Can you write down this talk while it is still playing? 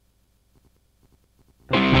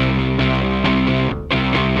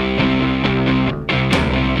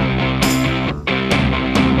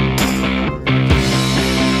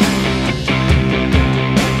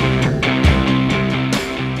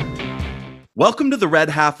Welcome to the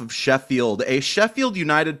Red Half of Sheffield, a Sheffield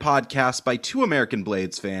United podcast by two American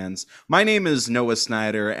Blades fans. My name is Noah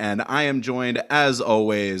Snyder, and I am joined, as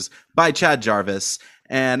always, by Chad Jarvis.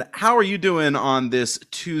 And how are you doing on this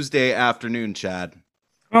Tuesday afternoon, Chad?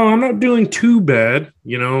 Oh, I'm not doing too bad.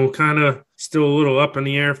 Kind of still a little up in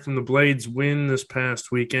the air from the Blades win this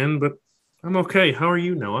past weekend, but I'm okay. How are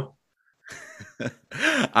you, Noah?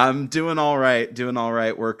 I'm doing all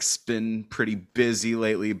right, Work's been pretty busy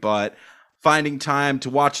lately, but finding time to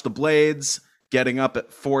watch the Blades, getting up at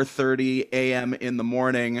 4:30 a.m. in the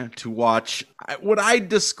morning to watch what I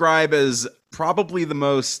describe as probably the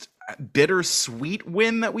most bittersweet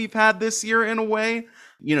win that we've had this year in a way.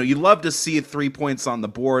 You know, you love to see 3 points on the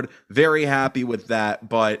board. Very happy with that.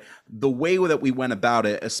 But the way that we went about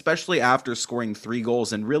it, especially after scoring 3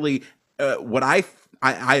 goals and really what I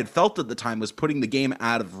had felt at the time was putting the game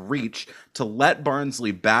out of reach to let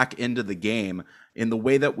Barnsley back into the game in the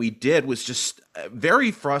way that we did was just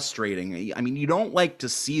very frustrating. I mean, you don't like to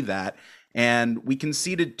see that. And we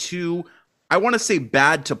conceded two, I want to say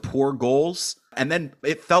bad to poor goals. And then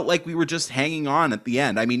it felt like we were just hanging on at the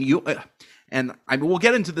end. I mean, we'll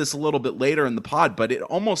get into this a little bit later in the pod, but it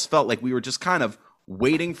almost felt like we were just kind of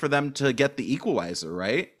waiting for them to get the equalizer,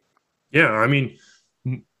 right? Yeah, I mean,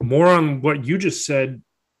 more on what you just said,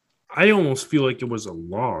 I almost feel like it was a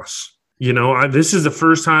loss. This is the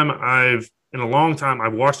first time in a long time,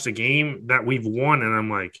 I've watched a game that we've won, and I'm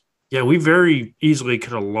like, yeah, we very easily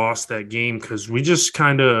could have lost that game because we just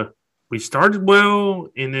we started well,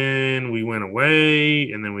 and then we went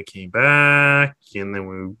away, and then we came back, and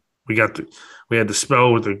then we had the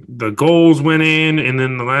spell with the goals went in, and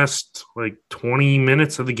then the last like 20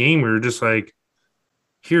 minutes of the game, we were just like,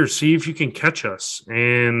 here, see if you can catch us,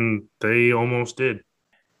 and they almost did.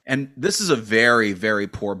 And this is a very, very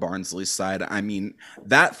poor Barnsley side. I mean,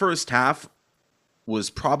 that first half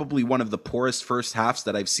was probably one of the poorest first halves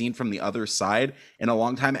that I've seen from the other side in a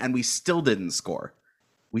long time, and we still didn't score.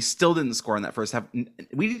 We still didn't score in that first half.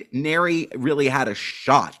 Nary really had a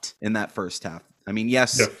shot in that first half. I mean,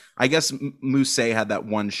 yes, yeah. I guess Mousse had that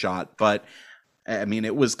one shot, but I mean,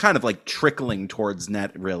 it was kind of like trickling towards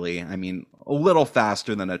net, really. I mean, a little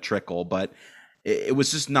faster than a trickle, but it was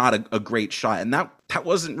just not a great shot. And that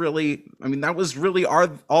wasn't really, I mean, that was really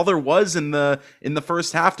all there was in the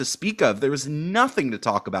first half to speak of. There was nothing to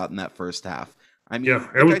talk about in that first half. I mean,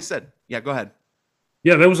 I said, yeah, go ahead.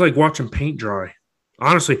 Yeah, that was like watching paint dry.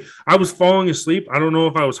 Honestly, I was falling asleep. I don't know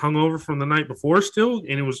if I was hungover from the night before still,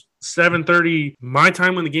 and it was 7:30 my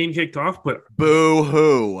time when the game kicked off, but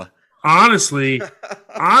boo-hoo. Honestly,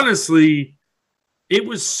 it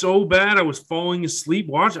was so bad. I was falling asleep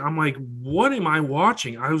watching. I'm like, what am I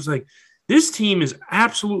watching? I was like, this team is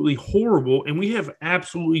absolutely horrible, and we have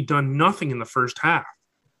absolutely done nothing in the first half.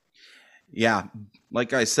 Yeah,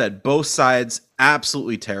 like I said, both sides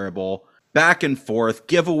absolutely terrible. Back and forth,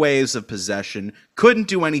 giveaways of possession, couldn't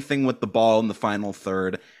do anything with the ball in the final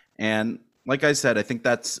third. And like I said, I think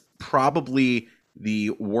that's probably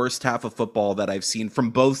the worst half of football that I've seen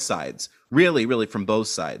from both sides. Really, really from both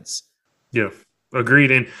sides. Yeah,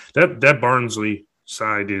 agreed. And that Barnsley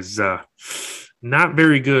side is not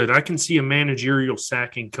very good. I can see a managerial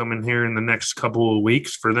sacking coming here in the next couple of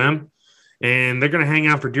weeks for them. And they're going to hang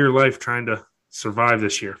out for dear life trying to survive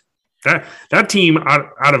this year. That team,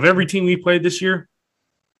 out of every team we played this year,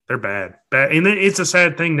 they're bad. And it's a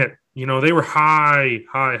sad thing that, they were high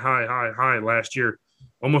last year,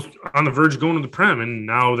 almost on the verge of going to the Prem, and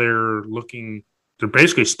now they're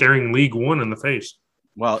basically staring League One in the face.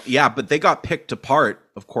 Well, yeah, but they got picked apart,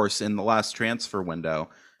 of course, in the last transfer window,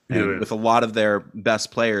 and with a lot of their best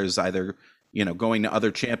players either going to other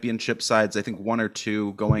championship sides. I think one or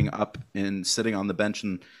two going up and sitting on the bench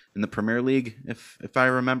in the Premier League, if I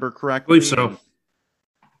remember correctly. I believe so.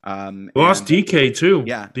 Lost DK too.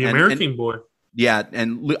 Yeah, the American boy. Yeah,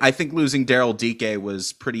 and I think losing Daryl DK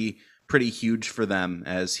was pretty huge for them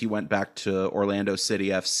as he went back to Orlando City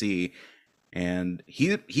FC, and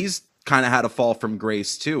he's kind of had a fall from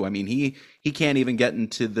grace too. I mean, he can't even get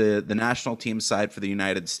into the national team side for the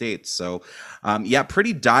United States. So, yeah,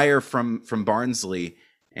 pretty dire from Barnsley,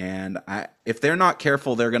 and if they're not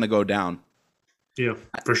careful, they're going to go down. Yeah,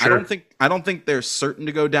 for sure. I don't think they're certain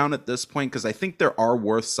to go down at this point because I think there are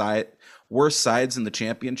worse sides in the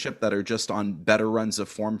championship that are just on better runs of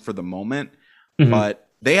form for the moment. Mm-hmm. But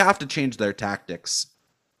they have to change their tactics.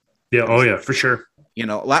 Yeah, oh yeah, for sure.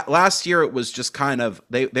 Last year it was just kind of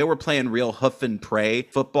they were playing real hoof and pray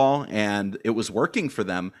football, and it was working for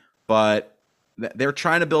them. But they're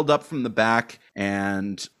trying to build up from the back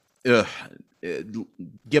and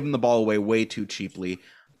giving the ball away way too cheaply.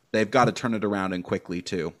 They've got to turn it around and quickly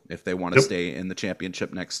too if they want to stay in the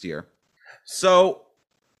championship next year. So,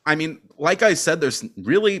 I mean, like I said, there's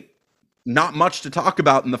really not much to talk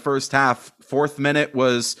about in the first half. Fourth minute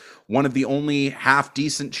was one of the only half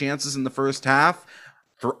decent chances in the first half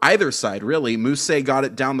for either side, really. Mousse got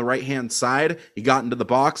it down the right-hand side. He got into the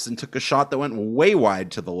box and took a shot that went way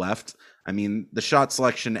wide to the left. I mean, the shot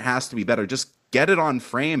selection has to be better. Just get it on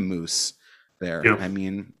frame, Moose, there. Yeah. I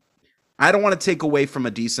mean, I don't want to take away from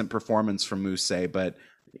a decent performance from Mousse, but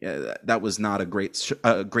that was not a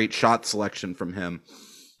great shot selection from him.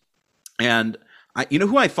 And you know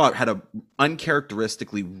who I thought had a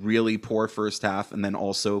uncharacteristically really poor first half, and then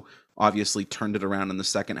also obviously turned it around in the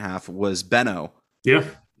second half was Benno. Yeah.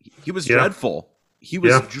 He was dreadful. He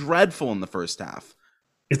was dreadful in the first half.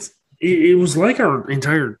 It was like our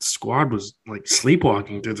entire squad was like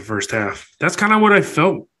sleepwalking through the first half. That's kind of what I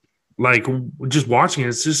felt like just watching it.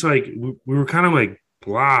 It's just like we were kind of like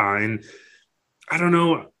blah. And I don't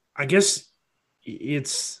know. I guess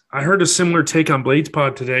I heard a similar take on Blades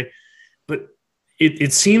Pod today, but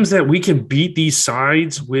it seems that we can beat these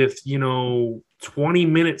sides with,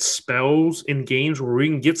 20-minute spells in games where we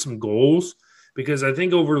can get some goals. Because I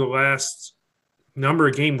think over the last number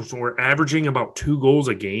of games, we're averaging about 2 goals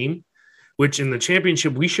a game, which in the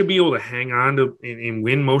championship, we should be able to hang on to and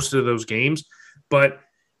win most of those games. But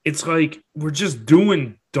it's like we're just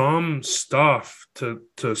doing dumb stuff to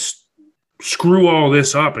screw all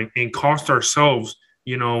this up and cost ourselves.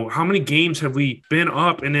 How many games have we been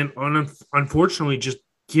up and then unfortunately just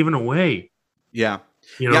given away? Yeah.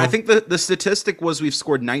 Yeah, I think the statistic was we've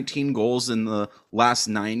scored 19 goals in the last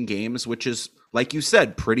 9 games, which is, like you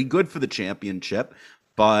said, pretty good for the championship.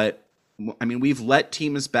 But, I mean, we've let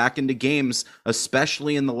teams back into games,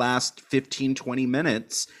 especially in the last 15, 20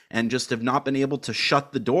 minutes, and just have not been able to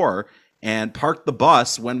shut the door and park the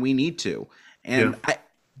bus when we need to. And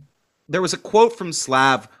there was a quote from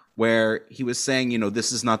Slav where he was saying,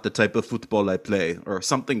 this is not the type of football I play, or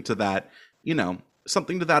something to that,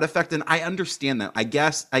 something to that effect. And I understand that. I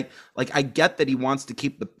guess I get that he wants to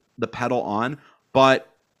keep the pedal on, but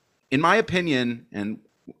in my opinion, and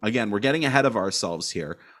again, we're getting ahead of ourselves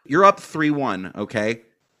here. You're up 3-1, okay?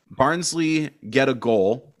 Barnsley get a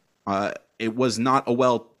goal. It was not a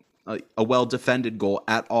well defended goal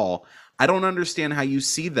at all. I don't understand how you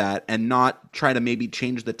see that and not try to maybe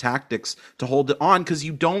change the tactics to hold it on, because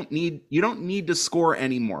you don't need to score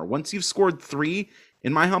anymore. Once you've scored 3,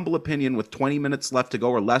 in my humble opinion, with 20 minutes left to go,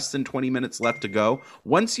 or less than 20 minutes left to go,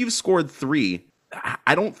 once you've scored 3,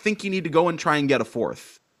 I don't think you need to go and try and get a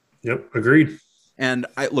 4th. Yep, agreed. And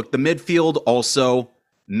look, the midfield also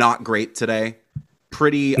not great today.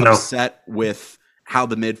 Pretty upset with how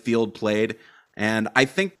the midfield played. And I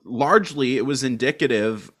think largely it was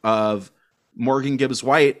indicative of Morgan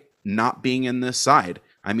Gibbs-White not being in this side.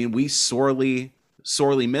 I mean, we sorely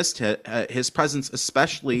missed his presence,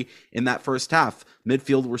 especially in that first half.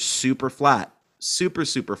 Midfield were super flat. Super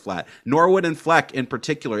flat. Norwood and Fleck in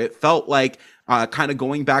particular, it felt like kind of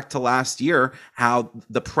going back to last year, how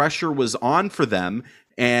the pressure was on for them,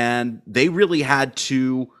 and they really had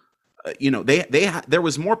to, there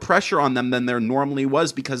was more pressure on them than there normally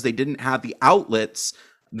was, because they didn't have the outlets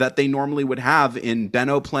that they normally would have in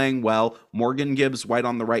Benno playing well, Morgan Gibbs-White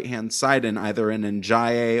on the right-hand side, and either an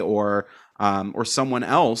Njaye or someone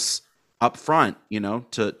else up front,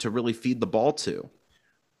 to really feed the ball to.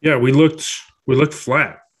 Yeah, we looked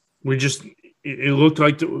flat. It looked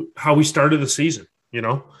like how we started the season. It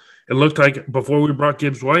looked like before we brought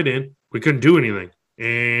Gibbs-White in, we couldn't do anything.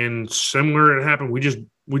 And similar, it happened. We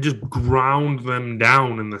just ground them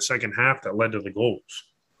down in the second half that led to the goals.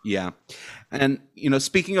 Yeah. And,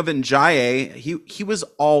 speaking of Njaye, he was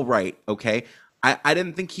all right, okay? I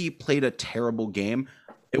didn't think he played a terrible game.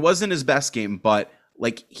 It wasn't his best game, but,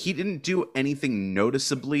 he didn't do anything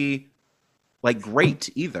noticeably, great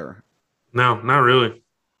either. No, not really.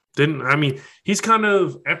 He's kind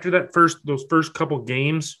of, after those first couple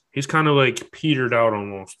games, he's kind of petered out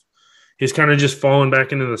almost. He's kind of just fallen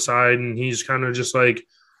back into the side, and he's kind of just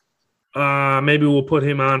maybe we'll put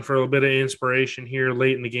him on for a little bit of inspiration here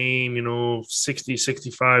late in the game, 60,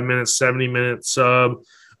 65 minutes, 70 minutes sub,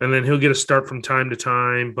 and then he'll get a start from time to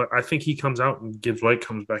time. But I think he comes out and Gibbs-White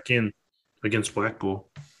comes back in against Blackpool.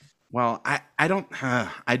 Well, I don't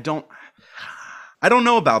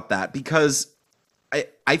know about that, because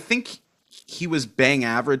I think he was bang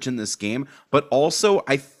average in this game, but also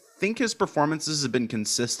I think his performances have been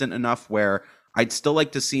consistent enough where I'd still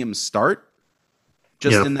like to see him start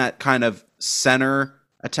just in that kind of center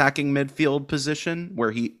attacking midfield position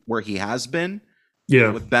where he has been.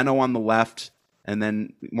 Yeah. With Benno on the left and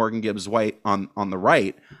then Morgan Gibbs-White on the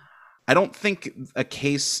right. I don't think a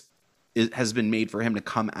case has been made for him to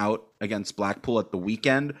come out against Blackpool at the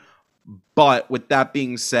weekend, But with that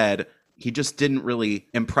being said, he just didn't really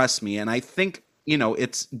impress me. And I think,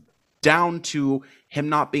 it's down to him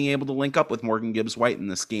not being able to link up with Morgan Gibbs White in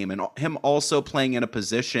this game, and him also playing in a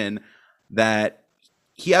position that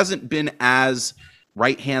he hasn't been as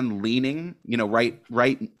right hand leaning,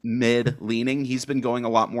 right mid leaning. He's been going a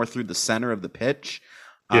lot more through the center of the pitch.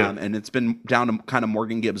 And it's been down to kind of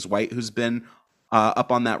Morgan Gibbs White, who's been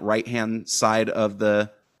up on that right hand side of the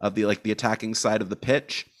attacking side of the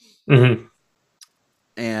pitch. Mm-hmm.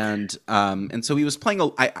 And so he was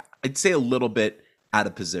playing I'd say a little bit out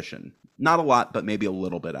of position, not a lot, but maybe a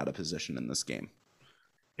little bit out of position in this game.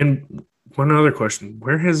 And one other question: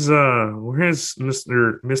 where has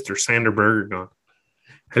Mr. Sanderberger gone?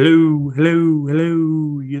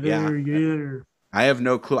 Hello, you there? Yeah. You there? I have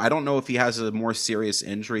no clue. I don't know if he has a more serious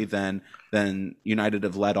injury than United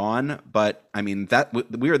have let on, but I mean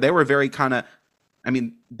they were very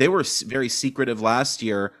they were very secretive last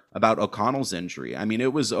year about O'Connell's injury. I mean,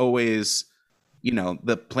 it was always,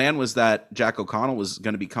 the plan was that Jack O'Connell was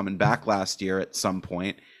going to be coming back last year at some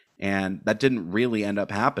point, and that didn't really end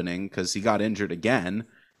up happening because he got injured again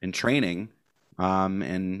in training,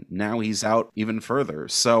 and now he's out even further.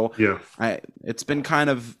 So it's been kind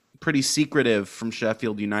of pretty secretive from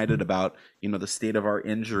Sheffield United about, the state of our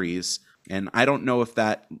injuries, and I don't know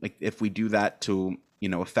if we do that to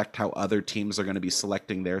affect how other teams are going to be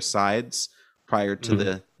selecting their sides prior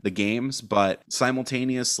to the games. But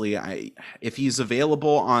simultaneously, if he's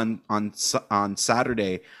available on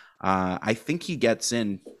Saturday, I think he gets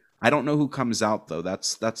in. I don't know who comes out though.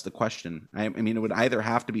 That's the question. I mean, it would either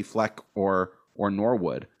have to be Fleck or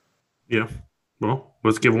Norwood. Yeah. Well,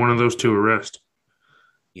 let's give one of those two a rest.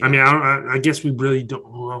 Yeah. I mean, I guess we really don't.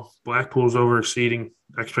 Well, Blackpool's over exceeding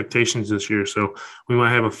expectations this year, so we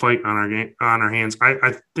might have a fight on our hands.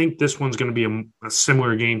 I think this one's going to be a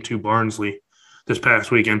similar game to Barnsley this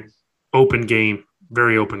past weekend. Open game,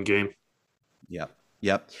 very open game.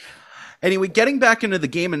 Yep. Anyway, getting back into the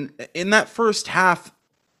game, and in that first half,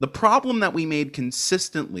 the problem that we made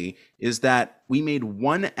consistently is that we made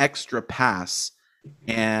one extra pass,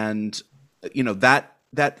 and that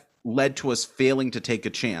led to us failing to take a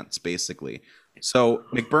chance, basically. So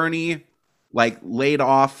McBurney laid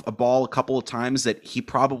off a ball a couple of times that he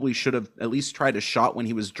probably should have at least tried a shot when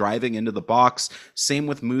he was driving into the box. Same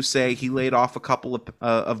with Muse. He laid off a couple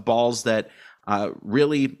of balls that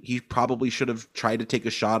really he probably should have tried to take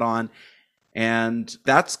a shot on. And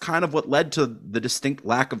that's kind of what led to the distinct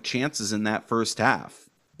lack of chances in that first half.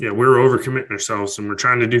 Yeah, we're overcommitting ourselves and we're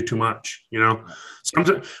trying to do too much,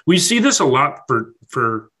 Sometimes we see this a lot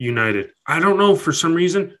for United. I don't know, for some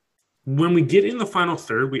reason, when we get in the final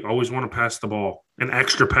third, we always want to pass the ball, an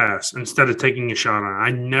extra pass, instead of taking a shot on it.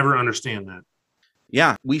 I never understand that.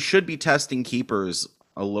 Yeah, we should be testing keepers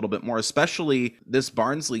a little bit more, especially this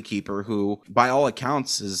Barnsley keeper who, by all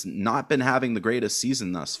accounts, has not been having the greatest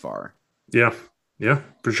season thus far. Yeah,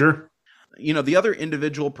 for sure. The other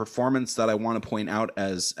individual performance that I want to point out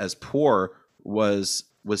as poor was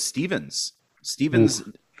Stevens. Stevens,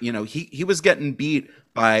 he was getting beat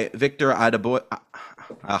by Victor Adeboyo.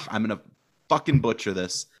 I'm going to fucking butcher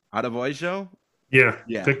this. Adeboyo? Yeah.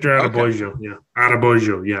 Victor Adeboyo. Okay.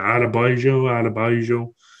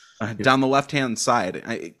 Adeboyo. Down the left-hand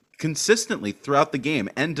side. Consistently throughout the game.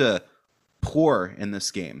 And poor in this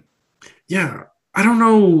game. Yeah. I don't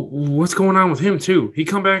know what's going on with him, too. He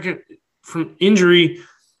come back from injury,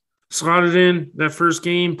 slotted in that first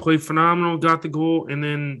game, played phenomenal, got the goal, and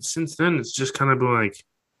then since then it's just kind of been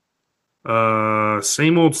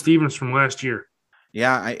same old Stevens from last year.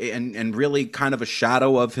 Yeah, and really kind of a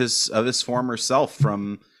shadow of his former self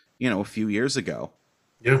from a few years ago.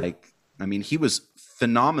 Yeah, he was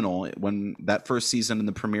phenomenal when that first season in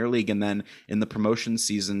the Premier League, and then in the promotion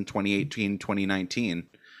season 2018-2019.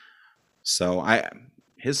 So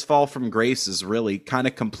his fall from grace is really kind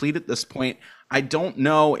of complete at this point. I don't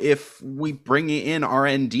know if we bring in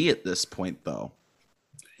RND at this point, though.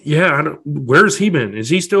 Yeah, where's he been? Is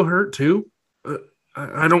he still hurt too?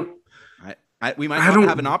 I don't. We might not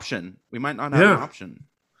have an option. We might not have an option.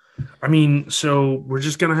 I mean, so we're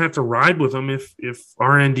just gonna have to ride with him if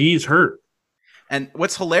RND is hurt. And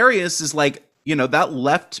what's hilarious is that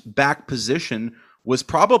left back position was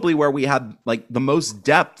probably where we had the most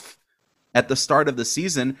depth. At the start of the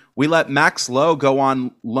season, we let Max Lowe go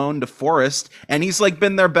on loan to Forest, and he's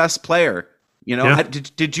been their best player.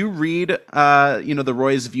 Did you read the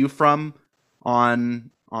Roy's view from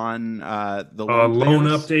on the loan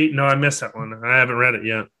update? No, I missed that one. I haven't read it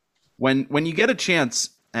yet. When you get a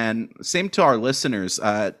chance, and same to our listeners,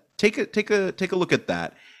 take a look at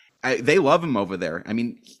that. They love him over there. I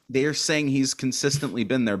mean, they're saying he's consistently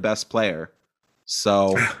been their best player.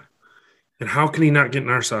 So. And how can he not get in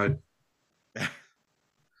our side?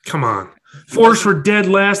 Come on. He Force wasn't. were dead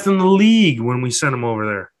last in the league when we sent him over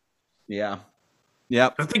there. Yeah.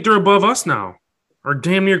 Yep. I think they're above us now, or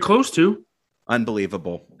damn near close to.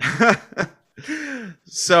 Unbelievable.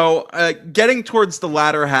 So, getting towards the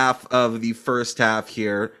latter half of the first half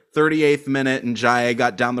here, 38th minute, and Jaya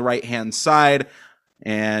got down the right hand side,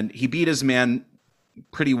 and he beat his man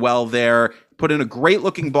pretty well there. Put in a great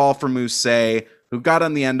looking ball for Mousse, who got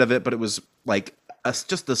on the end of it, but it was like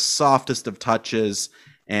just the softest of touches,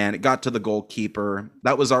 and it got to the goalkeeper.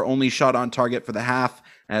 That was our only shot on target for the half,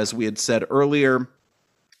 as we had said earlier.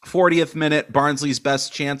 40th minute, Barnsley's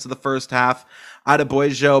best chance of the first half.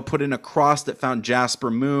 Adebayo put in a cross that found Jasper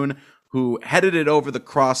Moon, who headed it over the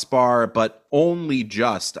crossbar, but only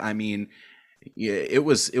just. I mean, it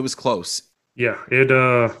was close. Yeah,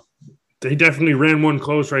 they definitely ran one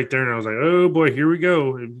close right there, and I was like, oh boy, here we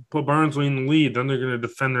go. Put Barnsley in the lead, then they're gonna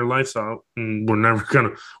defend their lives out, and we're never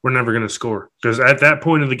gonna score. Because at that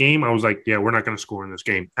point of the game, I was like, yeah, we're not gonna score in this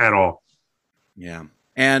game at all. Yeah.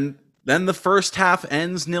 And then the first half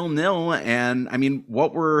ends 0-0, and I mean,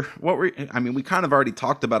 we kind of already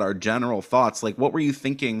talked about our general thoughts. Like, what were you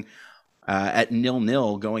thinking at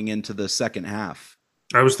 0-0 going into the second half?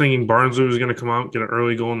 I was thinking Barnsley was going to come out, get an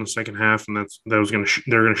early goal in the second half, and they're going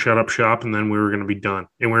to shut up shop, and then we were going to be done,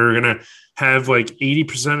 and we were going to have like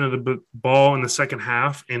 80% of the ball in the second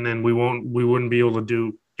half, and then we wouldn't be able to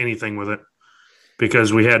do anything with it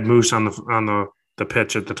because we had Moose on the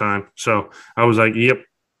pitch at the time. So I was like, yep.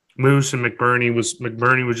 Moose and McBurney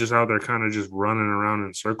was just out there kind of just running around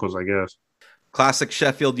in circles, I guess. Classic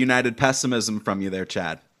Sheffield United pessimism from you there,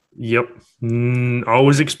 Chad. Yep.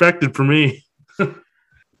 Always expected for me.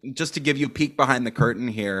 Just to give you a peek behind the curtain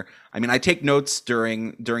here, I mean, I take notes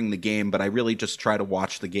during the game, but I really just try to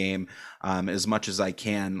watch the game as much as I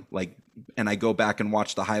can, and I go back and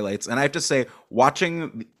watch the highlights. And I have to say,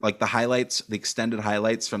 watching like the extended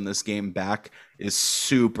highlights from this game back is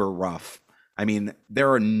super rough. I mean,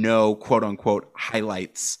 there are no quote unquote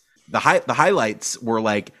highlights. The highlights were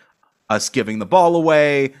like us giving the ball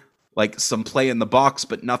away, like some play in the box,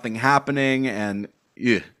 but nothing happening. And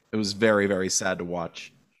it was very, very sad to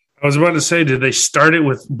watch. I was about to say, did they start it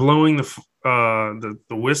with blowing the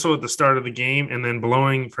whistle at the start of the game and then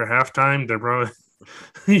blowing for halftime? They're probably,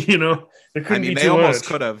 there couldn't be they too almost much.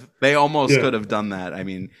 could have. They almost could have done that. I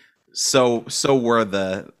mean, so were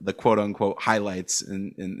the quote unquote highlights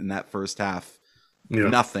in that first half. Yeah.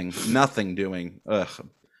 Nothing doing. Ugh,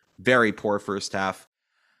 very poor first half.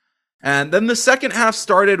 And then the second half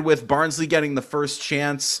started with Barnsley getting the first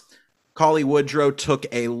chance. Collie Woodrow took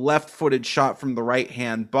a left-footed shot from the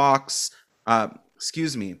right-hand box. From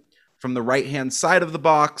the right-hand side of the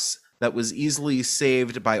box that was easily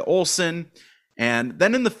saved by Olsen. And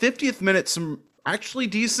then in the 50th minute, some actually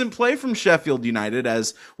decent play from Sheffield United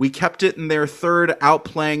as we kept it in their third,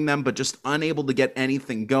 outplaying them, but just unable to get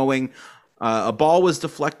anything going. A ball was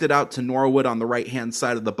deflected out to Norwood on the right-hand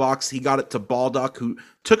side of the box. He got it to Baldock, who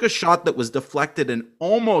took a shot that was deflected and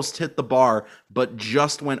almost hit the bar, but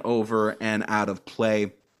just went over and out of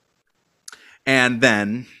play. And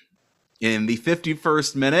then, in the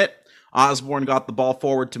 51st minute, Osborne got the ball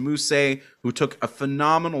forward to Mousse, who took a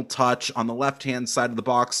phenomenal touch on the left-hand side of the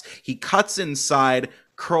box. He cuts inside,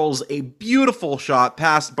 curls a beautiful shot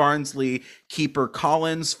past Barnsley keeper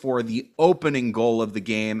Collins for the opening goal of the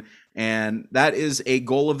game. And that is a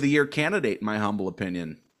goal of the year candidate, in my humble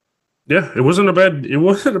opinion. Yeah, it wasn't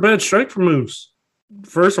a bad strike for Moose.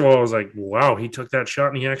 First of all, I was like, wow, he took that shot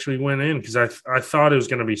and he actually went in because I thought it was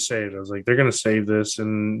going to be saved. I was like, they're going to save this,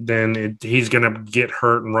 and then he's going to get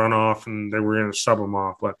hurt and run off, and they were going to sub him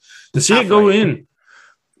off. But to see it go in,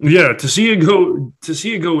 to see it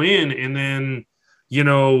go in, and then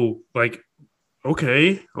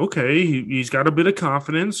okay, he's got a bit of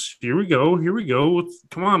confidence. Here we go.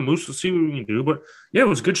 Come on, Moose, let's see what we can do. But yeah, it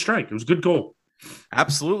was a good strike. It was a good goal.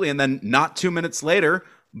 Absolutely. And then not 2 minutes later,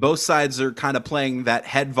 both sides are kind of playing that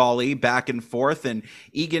head volley back and forth, and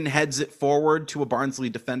Egan heads it forward to a Barnsley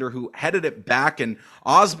defender who headed it back, and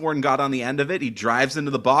Osborne got on the end of it. He drives into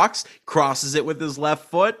the box, crosses it with his left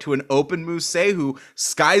foot to an open Mousse, who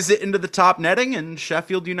skies it into the top netting, and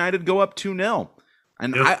Sheffield United go up 2-0.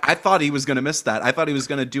 And yep. I thought he was going to miss that. I thought he was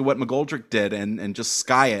going to do what McGoldrick did and just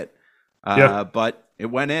sky it. But it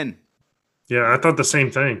went in. Yeah, I thought the same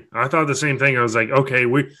thing. I was like, okay,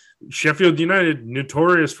 Sheffield United,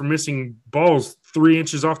 notorious for missing balls 3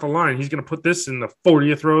 inches off the line. He's going to put this in the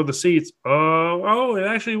 40th row of the seats. It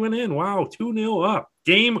actually went in. Wow, 2-0 up.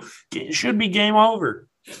 Game should be game over.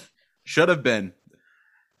 Should have been.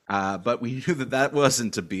 But we knew that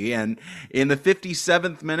wasn't to be. And in the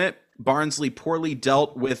 57th minute, Barnsley poorly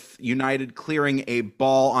dealt with United clearing a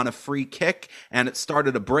ball on a free kick, and it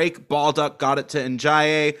started a break. Baldock got it to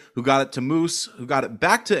Njaye, who got it to Moose, who got it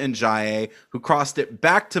back to Njaye, who crossed it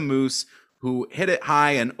back to Moose, who hit it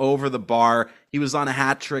high and over the bar. He was on a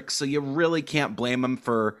hat trick, so you really can't blame him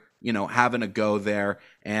for, having a go there.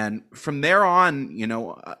 And from there on,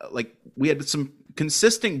 we had some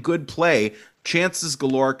consistent good play, chances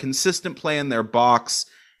galore, consistent play in their box,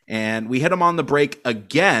 and we hit him on the break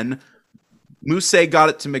again. Mousse got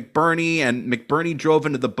it to McBurney, and McBurney drove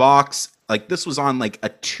into the box. This was on a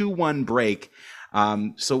 2-1 break.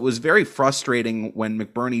 So it was very frustrating when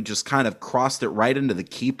McBurney just kind of crossed it right into the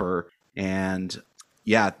keeper. And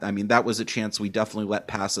yeah, I mean, that was a chance we definitely let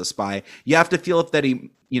pass us by. You have to feel that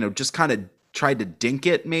he, just kind of tried to dink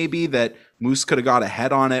it, maybe, that Moose could have got a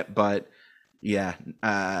head on it, but yeah,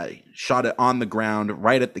 shot it on the ground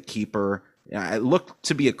right at the keeper. It looked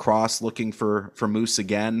to be a cross, looking for Moose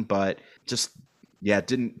again, but just,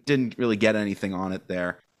 didn't really get anything on it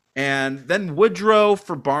there. And then Woodrow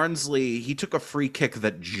for Barnsley, he took a free kick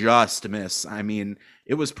that just missed. I mean,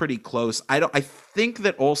 it was pretty close. I think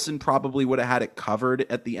that Olsen probably would have had it covered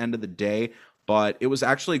at the end of the day, but it was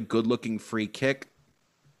actually a good-looking free kick.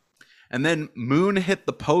 And then Moon hit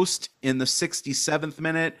the post in the 67th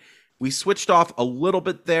minute. We switched off a little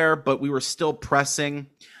bit there, but we were still pressing.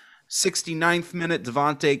 69th minute,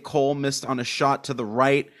 Devontae Cole missed on a shot to the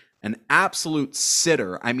right. An absolute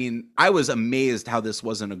sitter. I mean, I was amazed how this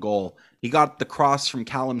wasn't a goal. He got the cross from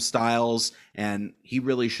Callum Styles, and he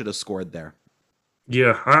really should have scored there.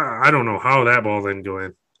 Yeah, I don't know how that ball didn't go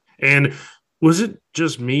in. And was it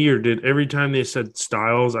just me, or did every time they said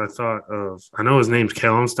Styles, I thought of, I know his name's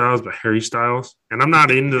Callum Styles, but Harry Styles. And I'm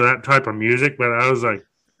not into that type of music, but I was like,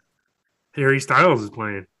 Harry Styles is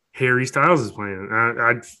playing. Harry Styles is playing.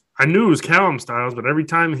 I knew it was Callum Styles, but every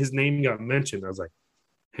time his name got mentioned, I was like,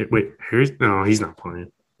 hey, wait, no, he's not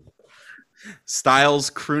playing.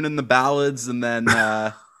 Styles crooning the ballads and then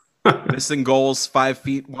missing goals 5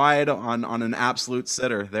 feet wide on an absolute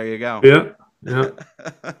sitter. There you go. Yeah.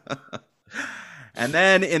 And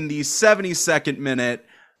then in the 72nd minute,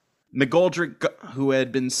 McGoldrick, who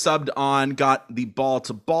had been subbed on, got the ball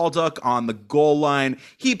to Baldock on the goal line.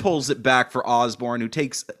 He pulls it back for Osborne, who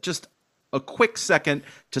takes just a quick second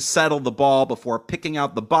to settle the ball before picking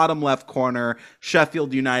out the bottom left corner.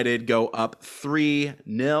 Sheffield United go up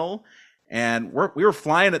 3-0, and we were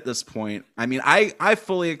flying at this point. I mean, I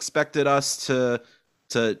fully expected us to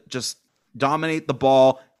just dominate the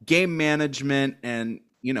ball, game management, and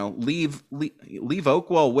leave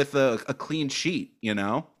Oakwell with a clean sheet.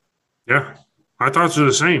 Yeah, I thought so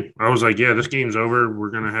the same. I was like, yeah, this game's over. We're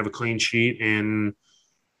gonna have a clean sheet, and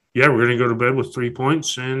yeah, we're going to go to bed with 3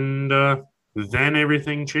 points, and then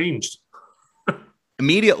everything changed.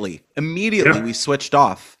 Immediately, we switched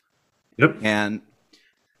off. Yep. And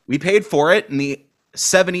we paid for it in the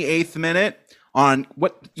 78th minute on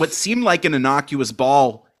what seemed like an innocuous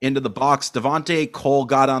ball into the box. Devontae Cole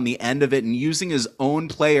got on the end of it and, using his own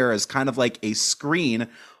player as kind of like a screen,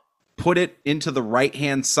 put it into the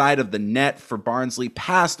right-hand side of the net for Barnsley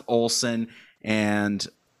past Olsen, and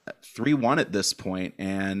 3-1 at this point.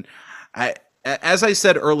 And as I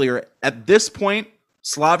said earlier, at this point,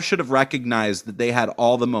 Slav should have recognized that they had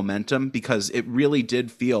all the momentum, because it really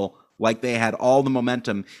did feel like they had all the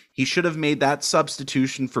momentum. He should have made that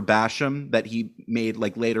substitution for Basham that he made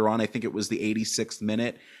later on. I think it was the 86th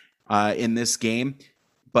minute in this game.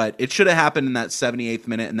 But it should have happened in that 78th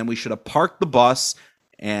minute, and then we should have parked the bus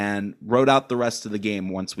and rode out the rest of the game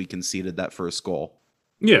once we conceded that first goal.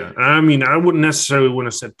 Yeah, I mean, I wouldn't necessarily want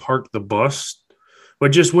to say park the bus,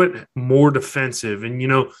 but just went more defensive. And,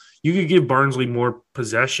 you could give Barnsley more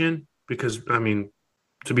possession because, I mean,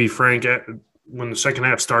 to be frank, when the second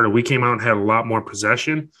half started, we came out and had a lot more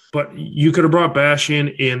possession. But you could have brought Bash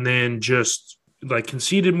in and then just,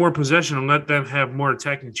 conceded more possession and let them have more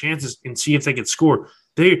attacking chances and see if they could score.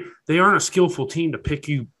 They aren't a skillful team to pick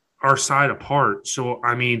our side apart. So,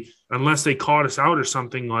 I mean, unless they caught us out or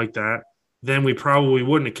something like that, then we probably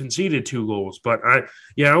wouldn't have conceded 2 goals. But I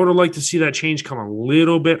would have liked to see that change come a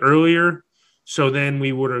little bit earlier. So then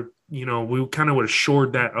we would have, we kind of would have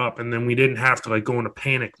shored that up, and then we didn't have to go into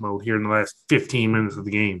panic mode here in the last 15 minutes of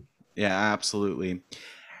the game. Yeah, absolutely.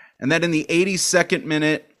 And then in the 82nd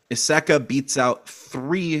minute, Iseka beats out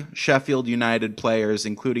 3 Sheffield United players,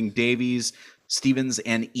 including Davies, Stevens,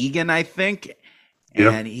 and Egan, I think.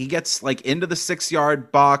 And he gets into the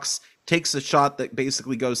 6-yard box, takes a shot that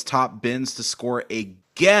basically goes top bins to score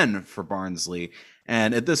again for Barnsley.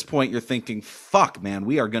 And at this point, you're thinking, fuck, man,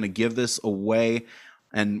 we are going to give this away.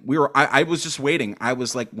 And I was just waiting. I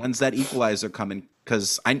was like, when's that equalizer coming?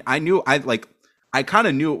 Because I knew I kind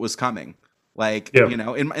of knew it was coming. Like, Yeah. you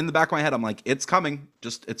know, in the back of my head, I'm like, it's coming.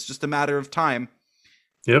 It's just a matter of time.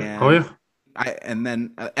 Yep. Oh And yeah. and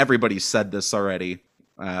then everybody said this already,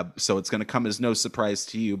 so it's going to come as no surprise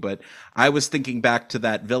to you. But I was thinking back to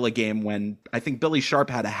that Villa game when I think Billy Sharp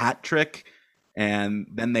had a hat trick, and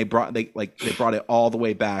then they brought it all the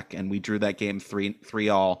way back, and we drew that game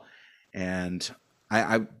 3-3 and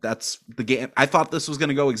I that's the game. I thought this was going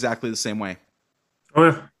to go exactly the same way. Oh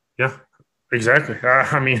yeah. Yeah. Exactly.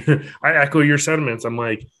 I mean, I echo your sentiments. I'm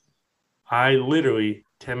like, I literally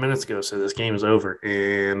 10 minutes ago said this game is over,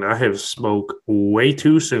 and I have spoke way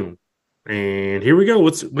too soon. And here we go.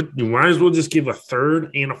 You might as well just give a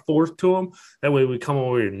third and a fourth to them. That way we come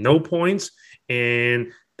away with no points,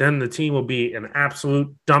 and then the team will be an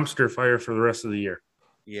absolute dumpster fire for the rest of the year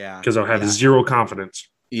Yeah, because I'll have yeah, zero confidence.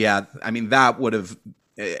 yeah. I mean, that would have,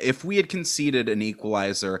 if we had conceded an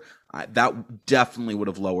equalizer, that definitely would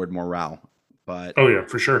have lowered morale. But Oh yeah,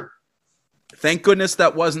 for sure. thank goodness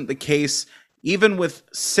that wasn't the case. Even with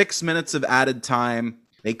 6 minutes of added time,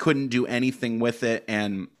 they couldn't do anything with it.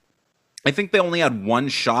 And I think they only had one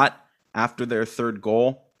shot after their third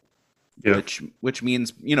goal, Yeah. which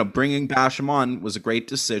means, you know, bringing Basham on was a great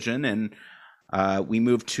decision. And we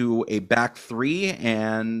moved to a back three,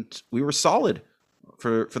 and we were solid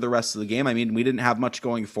for the rest of the game. I mean, we didn't have much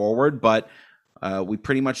going forward, but we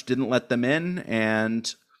pretty much didn't let them in.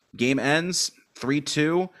 And game ends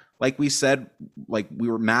 3-2. Like we said, like we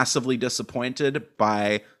were massively disappointed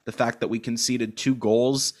by the fact that we conceded 2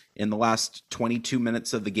 goals in the last 22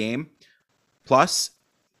 minutes of the game plus,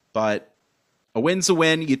 but a win's a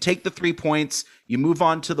win. You take the 3 points, you move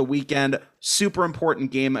on to the weekend. Super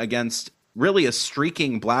important game against really a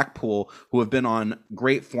streaking Blackpool who have been on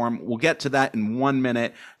great form. We'll get to that in 1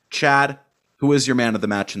 minute. Chad, who is your man of the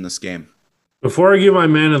match in this game? Before I give my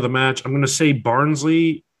man of the match, I'm going to say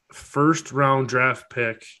Barnsley, first round draft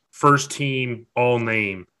pick, first team, all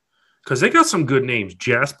name. Because they got some good names.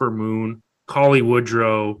 Jasper Moon, Collie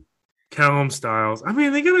Woodrow, Callum Styles. I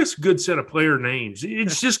mean, they got a good set of player names.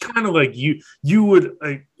 It's just kind of like you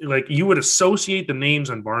would associate the names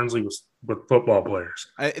on Barnsley with football players.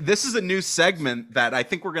 This is a new segment that I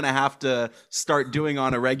think we're going to have to start doing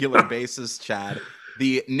on a regular basis, Chad.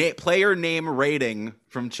 The player name rating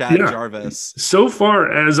from Chad Jarvis. So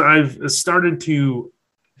far as I've started to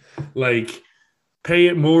like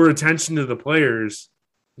pay more attention to the players,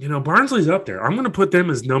 you know, Barnsley's up there. I'm going to put them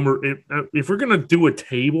as number. If we're going to do a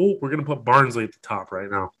table, we're going to put Barnsley at the top right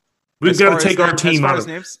now. We've got to take our team out of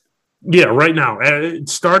names. Yeah, right now.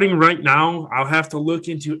 Starting right now, I'll have to look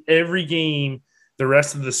into every game the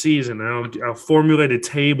rest of the season. I'll formulate a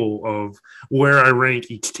table of where I rank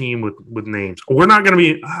each team with names. We're not going to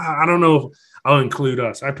be. I don't know if I'll include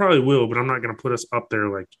us. I probably will, but I'm not going to put us up there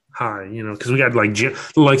like high. You know, because we got like the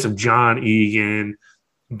likes of John Egan,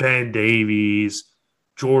 Ben Davies,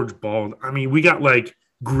 George Bald. I mean, we got like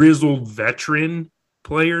grizzled veteran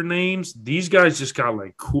player names. These guys just got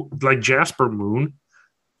like cool, like Jasper Moon.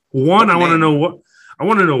 I want to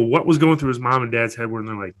know what was going through his mom and dad's head when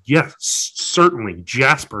they're like, yes, certainly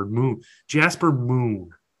Jasper Moon.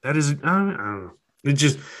 That is, I don't know.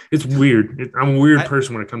 It's weird. I'm a weird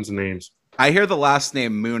person when it comes to names. I hear the last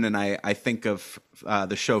name Moon, and I think of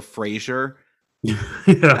the show Frasier.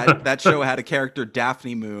 Yeah. That show had a character,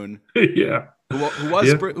 Daphne Moon. Yeah.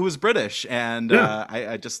 Who was British, and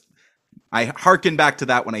I hearken back to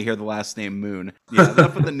that when I hear the last name Moon. Yeah,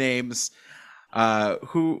 enough of the names.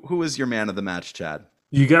 Who is your man of the match, Chad?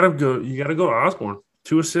 You gotta go Osborne.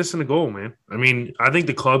 2 assists and a goal, man. I mean, I think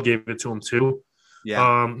the club gave it to him too.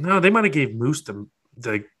 Yeah. No, they might have gave Moose the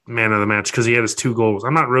man of the match because he had his 2 goals.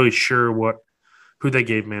 I'm not really sure who they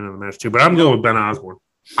gave man of the match to, but I'm going with Ben Osborne.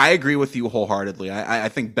 I agree with you wholeheartedly. I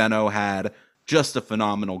think Benno had just a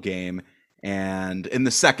phenomenal game. And in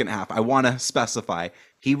the second half, I want to specify,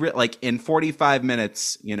 in 45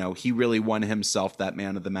 minutes, you know, he really won himself that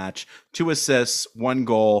man of the match. 2 assists, 1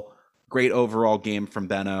 goal, great overall game from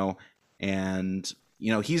Benno. And,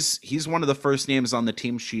 you know, he's one of the first names on the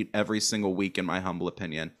team sheet every single week, in my humble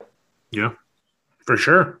opinion. Yeah, for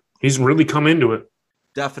sure. He's really come into it.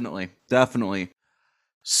 Definitely.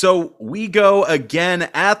 So we go again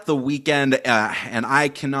at the weekend, and I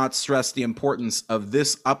cannot stress the importance of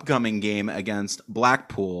this upcoming game against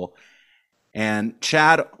Blackpool. And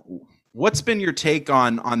Chad, what's been your take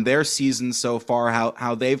on their season so far,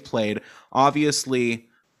 how they've played? Obviously,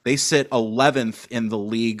 they sit 11th in the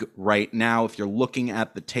league right now. If you're looking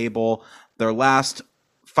at the table, their last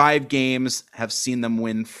 5 games have seen them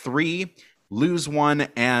win 3, lose 1,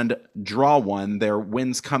 and draw 1. Their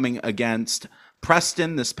wins coming against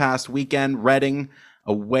Preston this past weekend, Reading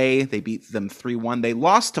away. They beat them 3-1. They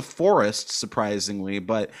lost to Forest, surprisingly,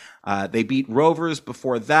 but they beat Rovers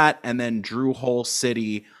before that and then drew Hull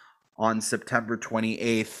City on September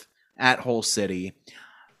 28th at Hull City.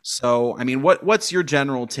 So, I mean, what's your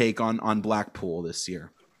general take on Blackpool this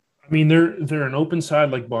year? I mean, they're an open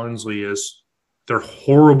side like Barnsley is. They're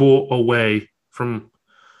horrible away from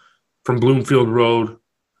Bloomfield Road.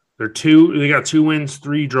 They got 2 wins,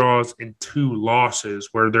 3 draws, and 2 losses,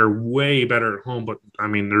 where they're way better at home. But I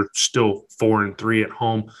mean, they're still 4-3 at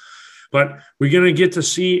home. But we're gonna get to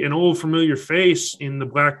see an old familiar face in the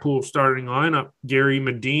Blackpool starting lineup. Gary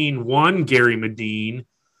Medine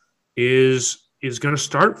is going to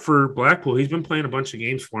start for Blackpool. He's been playing a bunch of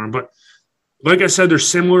games for him, but like I said, they're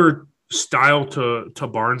similar style to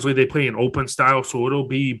Barnsley. They play an open style, so it'll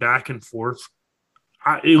be back and forth.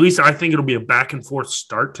 At least I think it'll be a back and forth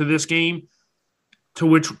start to this game, to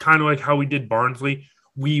which, kind of like how we did Barnsley,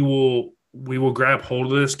 we will grab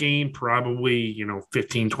hold of this game probably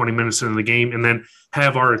 15, 20 minutes into the game, and then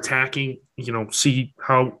have our attacking, see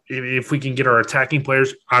how, if we can get our attacking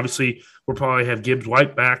players. Obviously we'll probably have Gibbs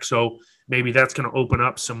White back, so maybe that's going to open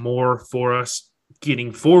up some more for us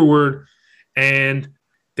getting forward. And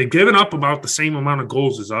they've given up about the same amount of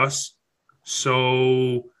goals as us.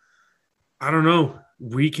 So I don't know.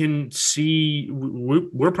 We can see,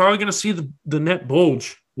 we're probably going to see the net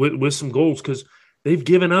bulge with some goals, because they've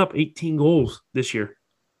given up 18 goals this year.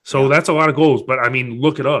 So that's a lot of goals. But I mean,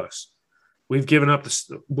 look at us. We've given up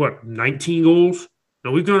 19 goals?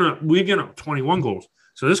 No, we've given up 21 goals.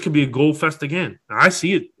 So this could be a goal fest again. I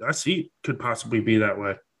see it could possibly be that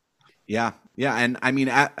way. Yeah. And I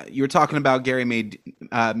mean, you were talking about Gary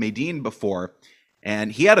Medine before,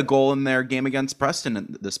 and he had a goal in their game against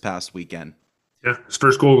Preston this past weekend. Yeah, his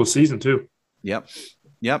first goal of the season too. Yep.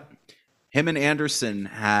 Him and Anderson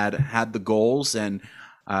had the goals, and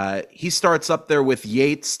he starts up there with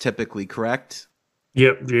Yates typically, correct?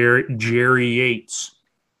 Yep, Jerry Yates.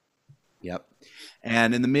 Yep.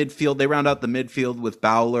 And in the midfield, they round out the midfield with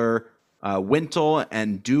Bowler, Wintle,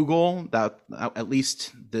 and Dougal. That at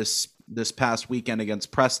least this past weekend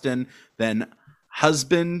against Preston. Then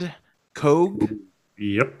Husband, Kogue.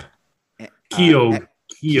 Yep. Keogh.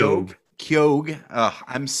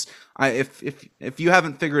 If you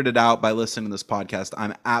haven't figured it out by listening to this podcast,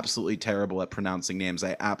 I'm absolutely terrible at pronouncing names.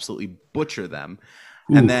 I absolutely butcher them.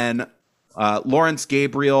 Ooh. And then Lawrence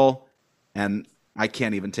Gabriel, and I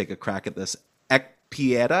can't even take a crack at this.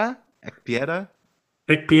 Ekpieta.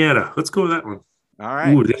 Let's go with that one. All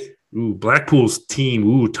right. Ooh, Blackpool's team.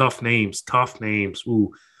 Ooh, tough names.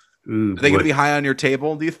 Ooh. Are they going to be high on your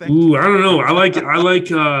table, do you think? Ooh, I don't know. I like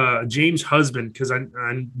James Husband, because I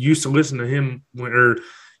used to listen to him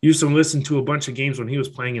used to listen to a bunch of games when he was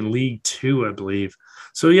playing in League Two, I believe.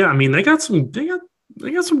 So yeah, I mean, they got some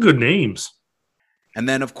good names. And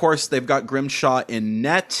then of course they've got Grimshaw in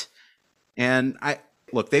net. And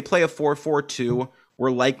they play a 4-4-2.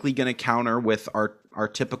 We're likely going to counter with our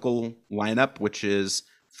typical lineup, which is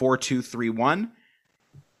 4-2-3-1.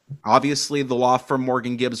 Obviously, the law firm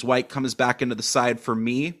Morgan Gibbs White comes back into the side for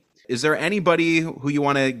me. Is there anybody who you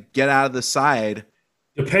want to get out of the side?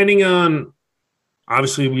 Depending on,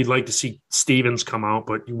 obviously, we'd like to see Stevens come out,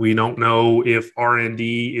 but we don't know if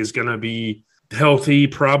RND is going to be healthy.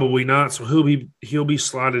 Probably not. So he'll be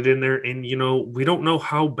slotted in there. And we don't know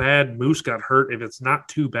how bad Moose got hurt. If it's not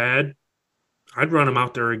too bad, I'd run him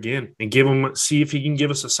out there again and see if he can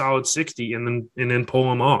give us a solid 60, and then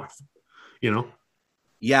pull him off.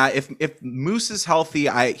 Yeah, if Moose is healthy,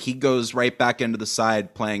 he goes right back into the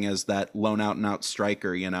side playing as that lone out and out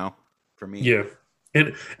striker, for me. Yeah.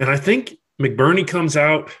 And I think McBurney comes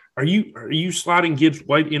out. Are you slotting Gibbs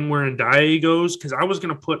White in where Ndiaye goes? Because I was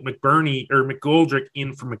going to put McBurney or McGoldrick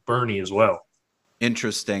in for McBurney as well.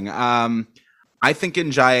 Interesting. I think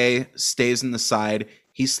Ndiaye stays in the side.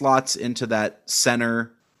 He slots into that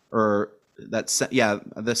center, or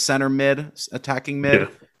the center mid, attacking mid. Yeah.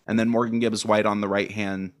 And then Morgan Gibbs White on the right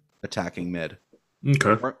hand attacking mid.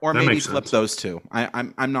 Okay. Or maybe flip those two.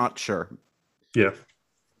 I'm not sure. Yeah.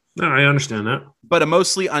 No, I understand that. But a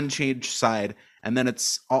mostly unchanged side. And then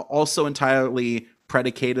it's also entirely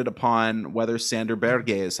predicated upon whether Sander Berge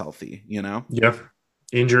is healthy, Yeah.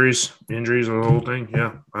 Injuries are the whole thing.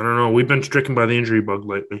 Yeah. I don't know. We've been stricken by the injury bug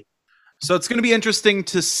lately. So it's going to be interesting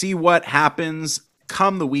to see what happens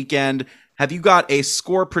come the weekend. Have you got a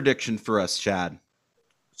score prediction for us, Chad?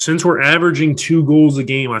 Since we're averaging 2 goals a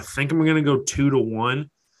game, I think I'm going to go 2-1.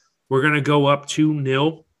 We're going to go up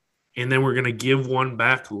 2-0, and then we're going to give one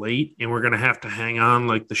back late, and we're going to have to hang on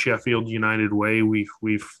like the Sheffield United way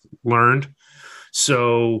we've learned.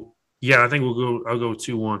 So, yeah, I think I'll go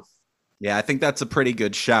 2-1. Yeah, I think that's a pretty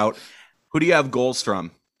good shout. Who do you have goals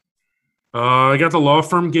from? I got the law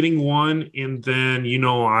firm getting one, and then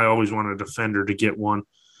I always want a defender to get one.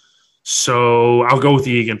 So I'll go with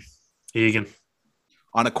Egan. Egan.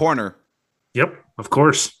 On a corner. Yep, of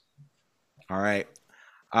course. All right.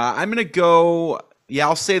 I'm going to go. Yeah,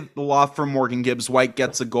 I'll say the law firm Morgan Gibbs White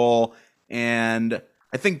gets a goal. And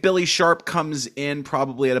I think Billy Sharp comes in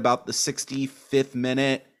probably at about the 65th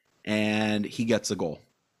minute, and he gets a goal.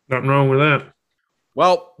 Nothing wrong with that.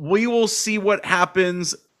 Well, we will see what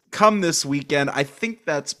happens come this weekend. I think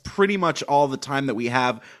that's pretty much all the time that we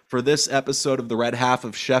have for this episode of the Red Half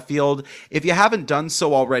of Sheffield. If you haven't done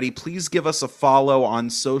so already, please give us a follow on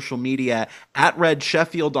social media at Red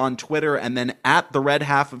Sheffield on Twitter and then at the Red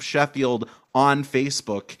Half of Sheffield on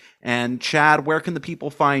Facebook. And Chad, where can the people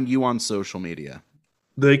find you on social media?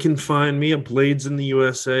 They can find me at Blades in the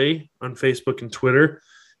USA on Facebook and Twitter.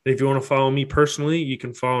 And if you want to follow me personally, you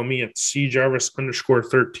can follow me at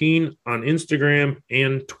cjarvis_13 on Instagram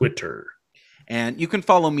and Twitter. And you can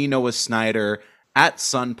follow me, Noah Snyder, at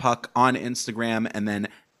Sunpuck on Instagram and then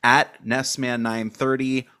at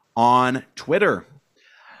Nessman930 on Twitter.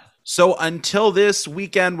 So until this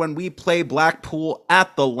weekend when we play Blackpool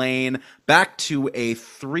at the Lane, back to a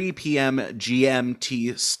 3 p.m.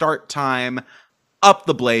 GMT start time. Up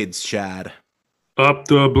the Blades, Chad. Up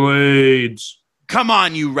the Blades. Come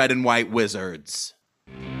on, you red and white wizards.